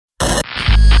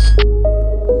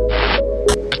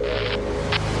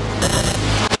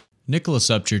Nicholas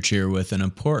Upchurch here with an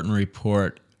important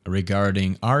report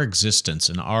regarding our existence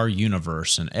and our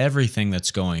universe and everything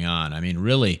that's going on. I mean,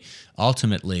 really,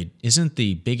 ultimately, isn't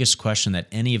the biggest question that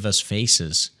any of us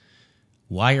faces,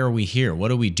 why are we here?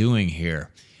 What are we doing here?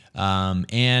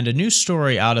 And a new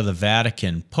story out of the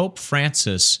Vatican, Pope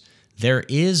Francis, there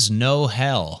is no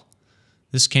hell.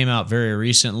 This came out very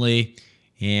recently,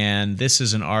 and this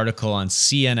is an article on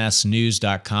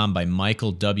cnsnews.com by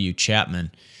Michael W.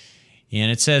 Chapman. And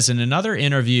it says, in another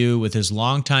interview with his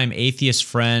longtime atheist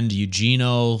friend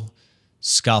Eugenio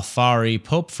Scalfari,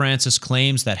 Pope Francis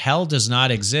claims that hell does not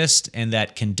exist and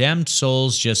that condemned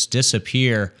souls just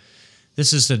disappear.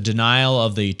 This is the denial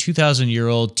of the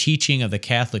 2,000-year-old teaching of the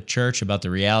Catholic Church about the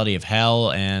reality of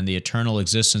hell and the eternal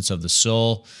existence of the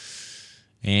soul.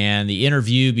 And the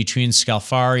interview between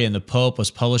Scalfari and the Pope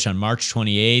was published on March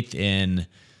 28th in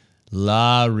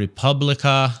La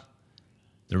Repubblica.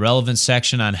 The relevant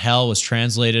section on hell was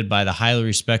translated by the highly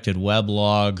respected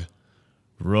weblog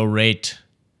Rorate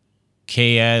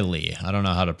Caeli. I don't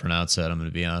know how to pronounce that, I'm going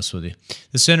to be honest with you.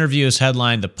 This interview is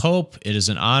headlined, "The Pope, It is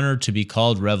an Honor to be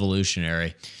Called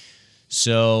Revolutionary."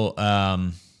 So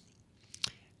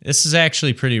this is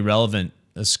actually pretty relevant.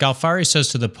 Scalfari says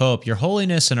to the Pope, "Your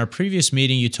Holiness, in our previous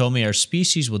meeting you told me our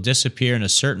species will disappear in a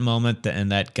certain moment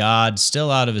and that God, still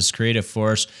out of his creative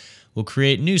force, will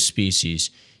create new species.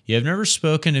 You have never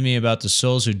spoken to me about the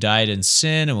souls who died in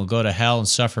sin and will go to hell and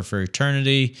suffer for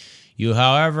eternity. You,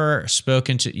 however, have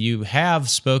spoken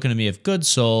to me of good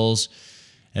souls,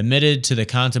 admitted to the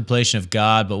contemplation of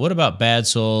God, but what about bad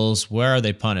souls? Where are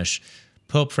they punished?"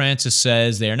 Pope Francis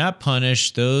says, "They are not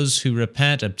punished. Those who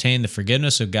repent obtain the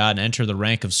forgiveness of God and enter the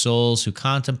rank of souls who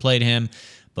contemplate him,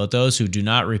 but those who do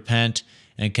not repent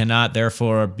and cannot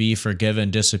therefore be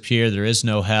forgiven disappear. There is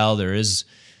no hell. There is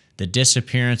the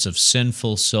disappearance of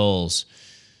sinful souls."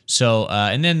 So,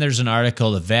 and then there's an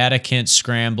article, "The Vatican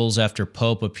scrambles after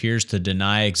Pope appears to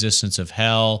deny existence of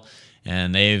hell,"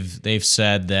 and they've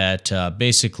said that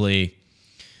basically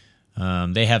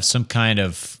they have some kind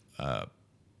of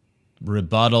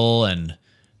rebuttal and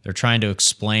they're trying to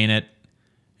explain it.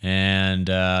 And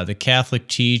the Catholic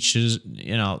teaches,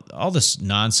 all this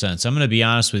nonsense. I'm going to be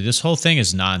honest with you. This whole thing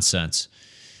is nonsense.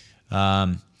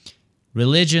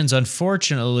 Religions,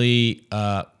 unfortunately,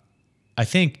 I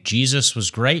think Jesus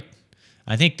was great.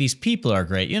 I think these people are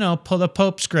great. The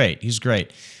Pope's great. He's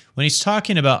great. When he's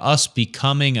talking about us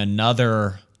becoming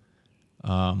another,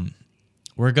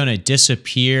 we're going to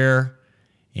disappear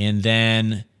and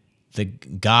then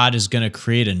God is going to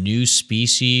create a new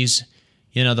species.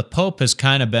 The Pope has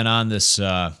kind of been on this,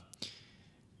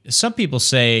 some people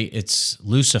say it's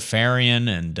Luciferian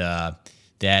and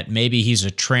that maybe he's a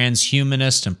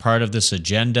transhumanist and part of this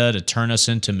agenda to turn us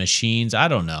into machines. I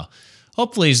don't know.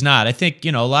 Hopefully he's not. I think,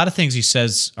 a lot of things he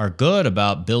says are good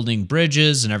about building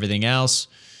bridges and everything else,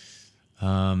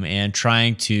 and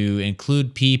trying to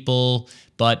include people.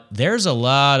 But there's a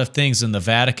lot of things in the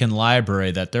Vatican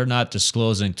library that they're not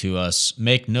disclosing to us.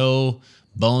 Make no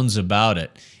bones about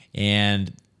it.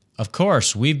 And, of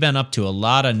course, we've been up to a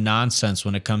lot of nonsense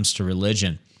when it comes to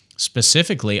religion,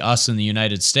 specifically us in the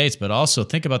United States, but also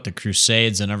think about the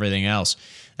Crusades and everything else.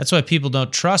 That's why people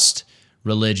don't trust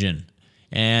religion.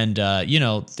 And,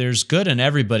 there's good in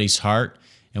everybody's heart,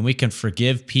 and we can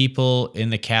forgive people in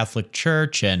the Catholic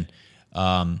Church, and,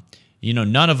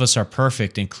 none of us are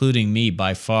perfect, including me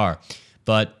by far.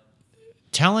 But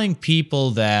telling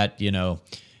people that,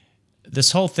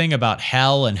 this whole thing about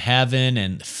hell and heaven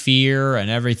and fear and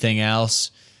everything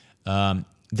else,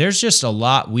 there's just a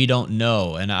lot we don't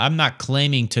know, and I'm not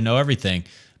claiming to know everything,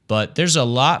 but there's a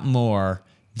lot more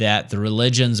that the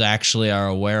religions actually are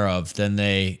aware of than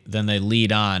they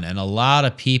lead on, and a lot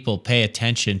of people pay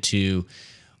attention to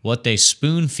what they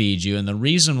spoon feed you. And the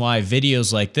reason why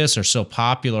videos like this are so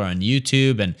popular on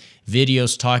YouTube and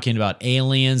videos talking about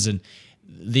aliens, and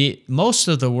most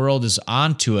of the world is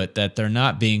onto it, that they're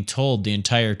not being told the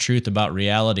entire truth about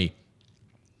reality.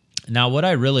 Now, what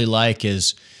I really like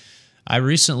is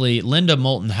Linda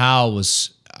Moulton Howe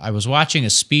I was watching a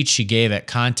speech she gave at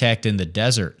Contact in the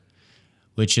Desert,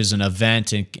 which is an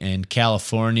event in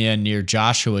California near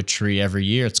Joshua Tree every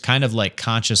year. It's kind of like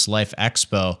Conscious Life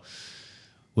Expo,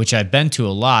 which I've been to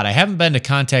a lot. I haven't been to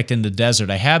Contact in the Desert.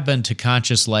 I have been to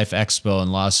Conscious Life Expo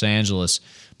in Los Angeles.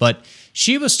 But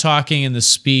she was talking in the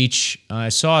speech, I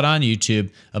saw it on YouTube,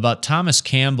 about Thomas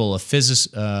Campbell, a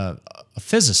physicist.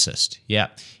 Yeah,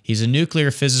 he's a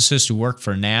nuclear physicist who worked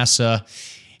for NASA,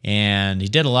 and he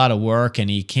did a lot of work, and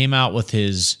he came out with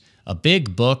a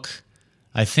big book,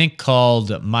 I think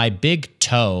called My Big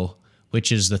Toe,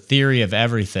 which is the theory of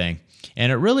everything.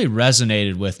 And it really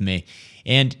resonated with me.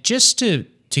 And just to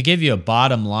to give you a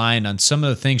bottom line on some of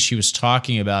the things she was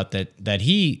talking about that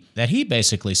he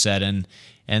basically said,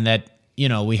 and that, you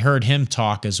know, we heard him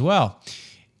talk as well.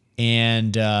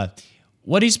 And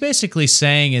what he's basically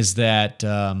saying is that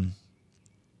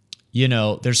you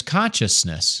know, there's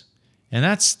consciousness, and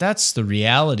that's the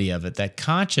reality of it. That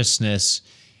consciousness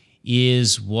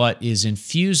is what is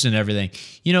infused in everything.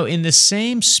 You know, in the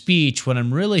same speech, what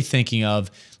I'm really thinking of,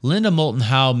 Linda Moulton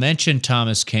Howe mentioned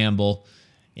Thomas Campbell,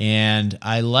 and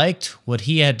I liked what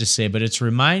he had to say, but it's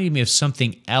reminding me of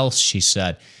something else she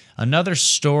said. Another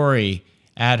story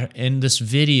in this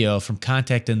video from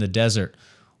Contact in the Desert,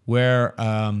 where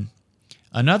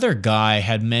another guy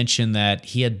had mentioned that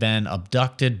he had been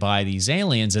abducted by these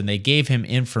aliens, and they gave him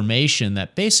information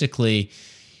that basically,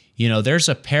 you know, there's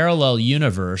a parallel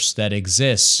universe that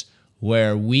exists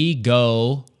where we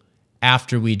go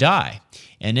after we die.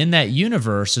 And in that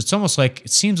universe, it's almost like,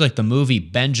 it seems like the movie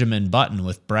Benjamin Button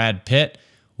with Brad Pitt,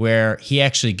 where he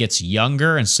actually gets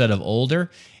younger instead of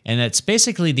older. And it's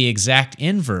basically the exact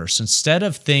inverse. Instead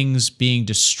of things being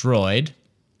destroyed,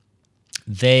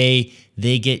 they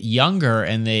get younger,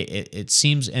 and it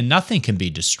seems, and nothing can be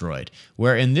destroyed.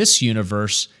 Where in this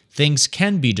universe, things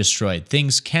can be destroyed.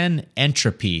 Things can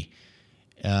entropy.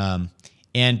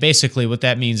 And basically what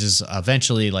that means is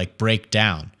eventually like break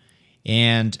down.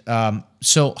 And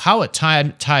so how it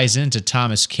ties into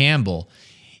Thomas Campbell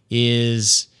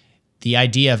is the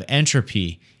idea of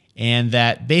entropy, and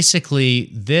that basically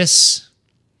this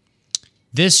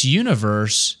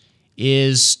universe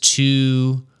is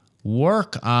to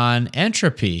work on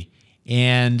entropy.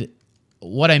 And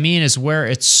what I mean is where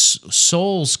its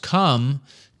souls come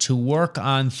to work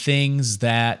on things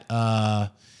that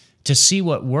to see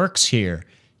what works here,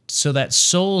 so that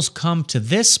souls come to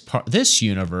this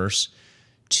universe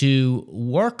to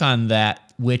work on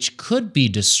that which could be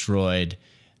destroyed,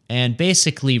 and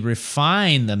basically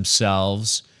refine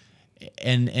themselves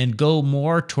and go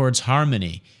more towards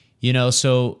harmony. You know,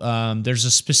 so there's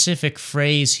a specific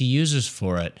phrase he uses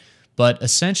for it, but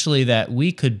essentially that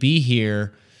we could be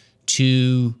here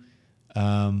to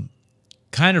kind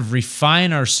of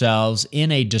refine ourselves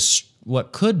in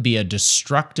what could be a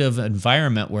destructive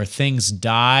environment where things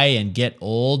die and get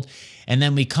old, and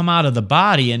then we come out of the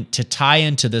body. And to tie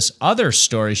into this other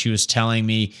story she was telling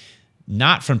me,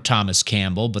 not from Thomas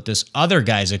Campbell, but this other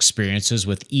guy's experiences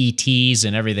with ETs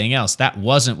and everything else. That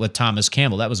wasn't with Thomas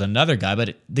Campbell. That was another guy.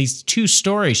 But these two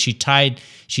stories she tied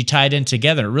in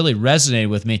together. It really resonated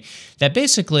with me. That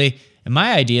basically, and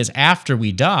my idea is after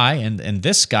we die, and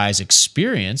this guy's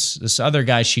experience, this other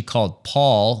guy she called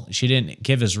Paul, she didn't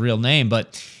give his real name,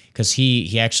 but because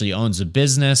he actually owns a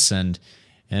business and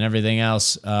everything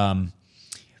else.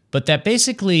 But that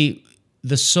basically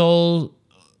the soul,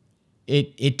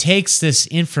 it takes this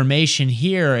information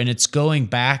here, and it's going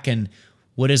back, and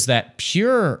what is that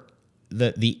pure,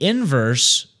 the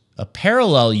inverse, a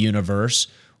parallel universe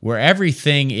where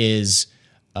everything is,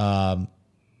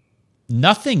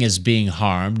 nothing is being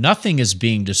harmed, nothing is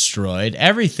being destroyed,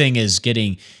 everything is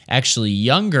getting actually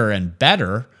younger and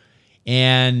better,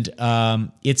 and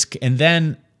and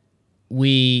then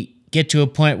we get to a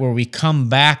point where we come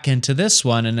back into this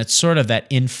one, and it's sort of that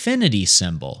infinity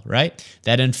symbol, right?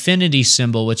 That infinity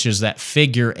symbol, which is that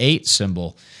figure 8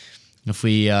 symbol. If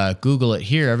we Google it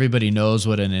here, everybody knows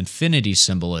what an infinity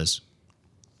symbol is.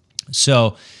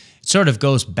 So it sort of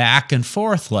goes back and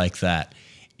forth like that.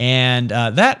 And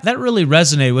that really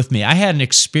resonated with me. I had an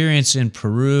experience in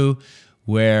Peru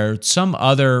where some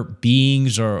other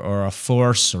beings or a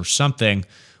force or something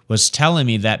was telling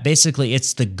me that basically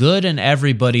it's the good in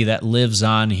everybody that lives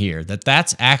on here,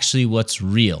 that's actually what's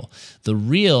real.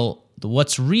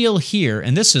 What's real here,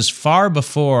 and this is far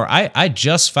before, I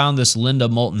just found this Linda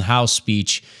Moulton Howe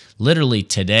speech literally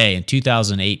today in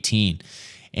 2018.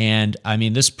 And I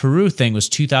mean, this Peru thing was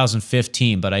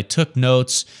 2015, but I took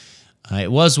notes.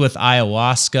 It was with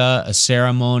ayahuasca, a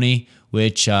ceremony,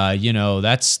 which, you know,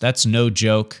 that's no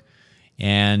joke.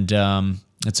 And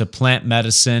it's a plant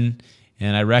medicine,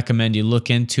 and I recommend you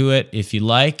look into it if you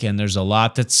like, and there's a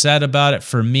lot that's said about it.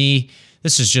 For me,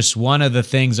 this is just one of the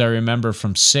things I remember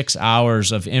from 6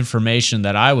 hours of information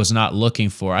that I was not looking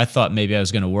for. I thought maybe I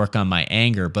was going to work on my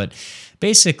anger, but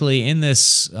basically in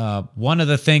this, one of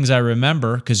the things I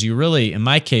remember, because you really, in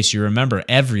my case, you remember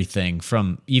everything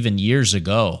from even years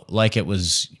ago, like it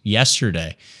was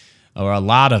yesterday, or a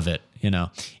lot of it, you know.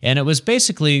 And it was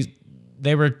basically,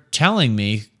 they were telling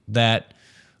me that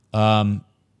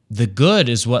the good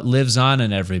is what lives on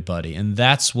in everybody, and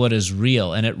that's what is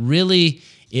real. And it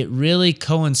really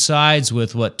coincides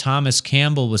with what Thomas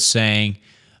Campbell was saying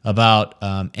about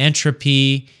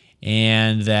entropy,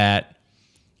 and that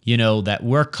that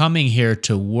we're coming here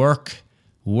to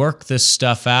work this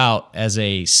stuff out as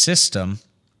a system.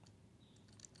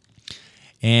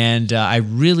 And I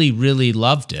really, really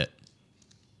loved it.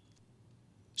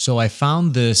 So I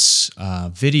found this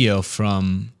video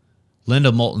from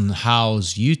Linda Moulton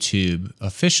Howe's YouTube,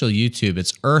 official YouTube.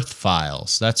 It's Earth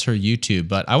Files. That's her YouTube.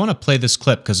 But I want to play this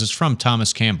clip because it's from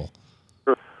Thomas Campbell.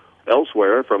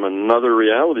 Elsewhere from another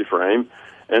reality frame,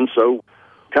 and so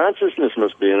consciousness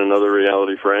must be in another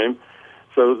reality frame.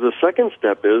 So the second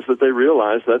step is that they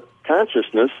realize that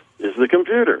consciousness is the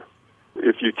computer.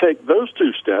 If you take those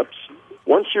two steps,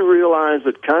 once you realize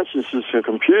that consciousness is a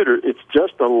computer, it's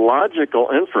just a logical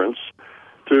inference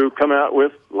to come out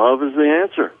with love is the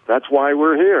answer. That's why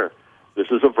we're here. This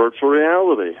is a virtual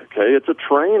reality, okay? It's a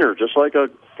trainer, just like a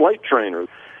flight trainer.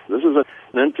 This is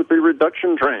an entropy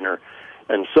reduction trainer.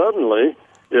 And suddenly,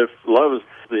 if love is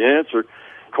the answer,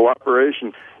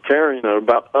 cooperation, caring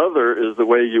about other is the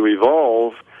way you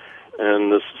evolve,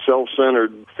 and this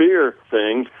self-centered fear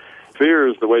thing, fear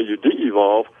is the way you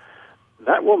de-evolve,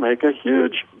 that will make a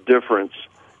huge difference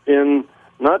in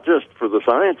not just for the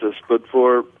scientists, but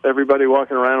for everybody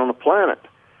walking around on the planet.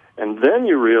 And then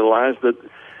you realize that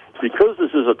because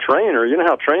this is a trainer, you know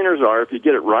how trainers are, if you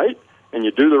get it right and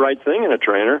you do the right thing in a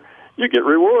trainer, you get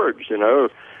rewards,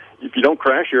 If you don't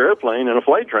crash your airplane in a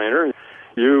flight trainer,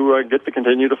 you get to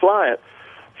continue to fly it.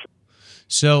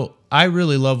 So I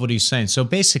really love what he's saying. So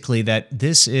basically that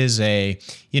this is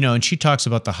and she talks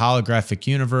about the holographic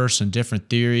universe and different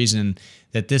theories, and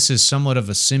that this is somewhat of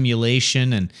a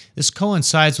simulation, and this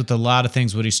coincides with a lot of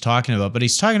things what he's talking about. But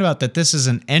he's talking about that this is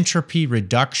an entropy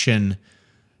reduction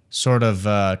sort of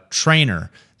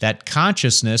trainer, that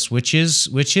consciousness, which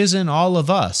is in all of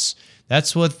us.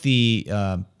 That's what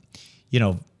the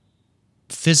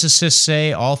physicists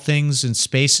say. All things in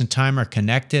space and time are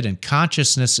connected, and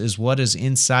consciousness is what is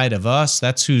inside of us.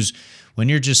 That's when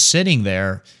you're just sitting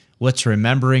there, what's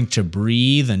remembering to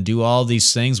breathe and do all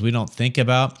these things we don't think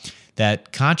about,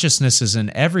 that consciousness is in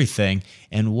everything.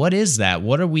 And what is that?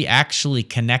 What are we actually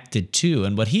connected to?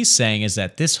 And what he's saying is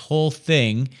that this whole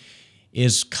thing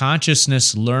is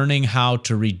consciousness learning how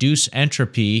to reduce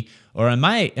entropy, or in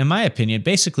my opinion,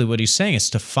 basically what he's saying is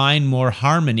to find more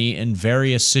harmony in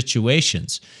various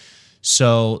situations,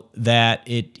 so that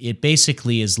it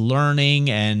basically is learning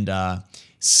and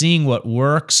seeing what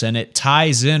works. And it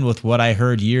ties in with what I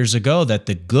heard years ago, that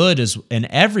the good is in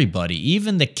everybody,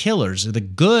 even the killers. The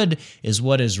good is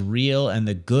what is real, and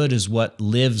the good is what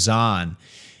lives on.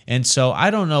 And so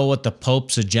I don't know what the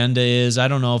Pope's agenda is. I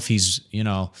don't know if he's,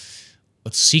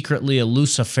 secretly a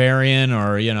Luciferian,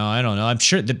 or, I don't know. I'm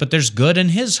sure but there's good in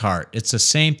his heart. It's the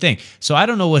same thing. So I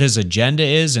don't know what his agenda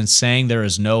is in saying there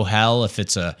is no hell, if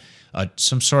it's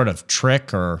some sort of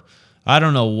trick, or I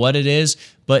don't know what it is.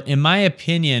 But in my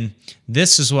opinion,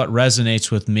 this is what resonates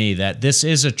with me, that this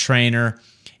is a trainer,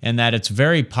 and that it's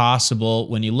very possible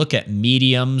when you look at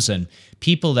mediums and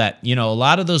people that, a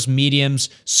lot of those mediums,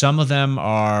 some of them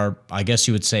are, I guess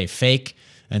you would say, fake.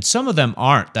 And some of them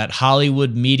aren't. That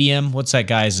Hollywood medium, what's that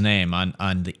guy's name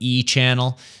on the E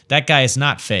channel? That guy is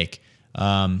not fake.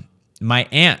 My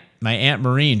aunt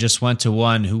Maureen just went to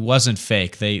one who wasn't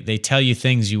fake. They tell you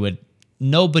things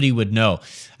nobody would know.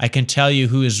 I can tell you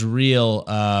who is real.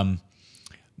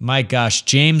 My gosh,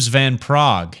 James Van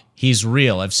Praagh. He's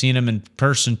real. I've seen him in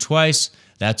person twice.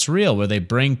 That's real, where they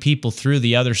bring people through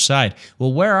the other side.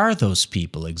 Well, where are those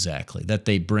people exactly that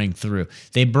they bring through?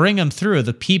 They bring them through.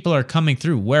 The people are coming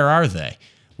through. Where are they?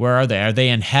 Where are they? Are they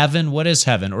in heaven? What is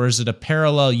heaven? Or is it a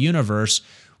parallel universe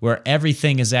where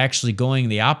everything is actually going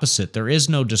the opposite? There is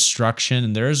no destruction,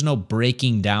 and there is no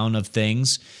breaking down of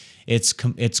things. It's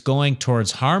going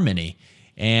towards harmony.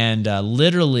 And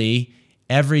literally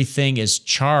everything is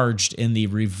charged in the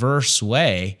reverse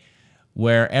way,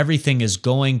 where everything is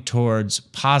going towards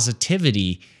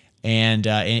positivity. And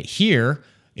here,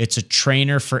 it's a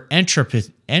trainer for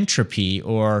entropy,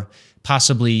 or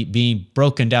possibly being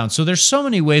broken down. So there's so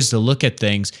many ways to look at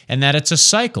things, and that it's a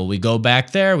cycle. We go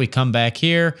back there, we come back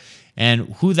here,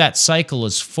 and who that cycle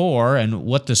is for, and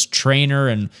what this trainer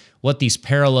and what these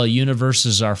parallel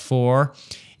universes are for.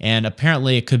 And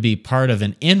apparently it could be part of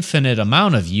an infinite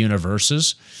amount of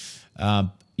universes.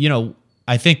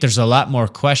 I think there's a lot more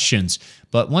questions,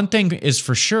 but one thing is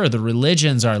for sure, the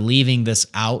religions are leaving this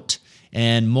out,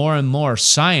 and more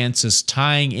science is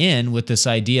tying in with this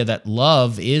idea that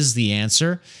love is the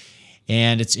answer.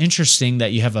 And it's interesting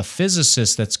that you have a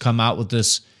physicist that's come out with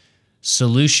this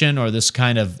solution, or this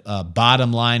kind of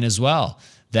bottom line as well,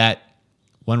 that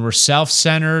when we're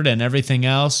self-centered and everything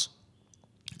else,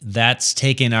 that's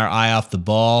taking our eye off the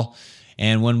ball.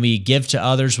 And when we give to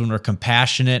others, when we're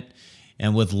compassionate,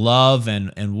 and with love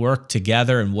and work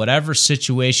together in whatever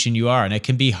situation you are. And it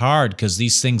can be hard because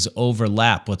these things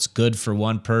overlap. What's good for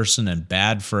one person and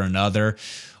bad for another,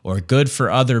 or good for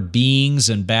other beings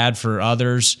and bad for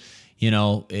others.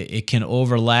 It can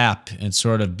overlap and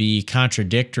sort of be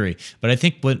contradictory. But I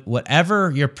think whatever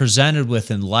you're presented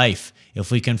with in life, if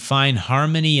we can find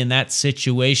harmony in that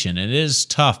situation, and it is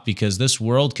tough because this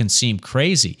world can seem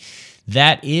crazy,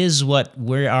 that is what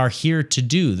we are here to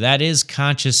do. That is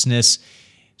consciousness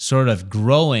sort of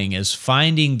growing, is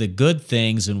finding the good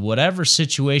things in whatever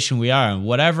situation we are, and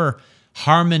whatever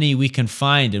harmony we can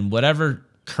find in whatever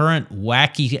current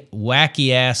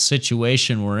wacky ass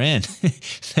situation we're in,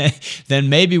 then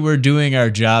maybe we're doing our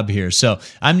job here. So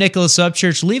I'm Nicholas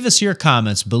Upchurch. Leave us your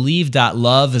comments.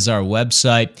 Believe.love is our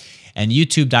website, and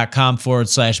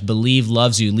youtube.com/Believe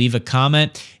Loves You. Leave a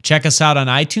comment. Check us out on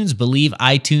iTunes,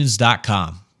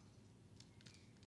 believeitunes.com.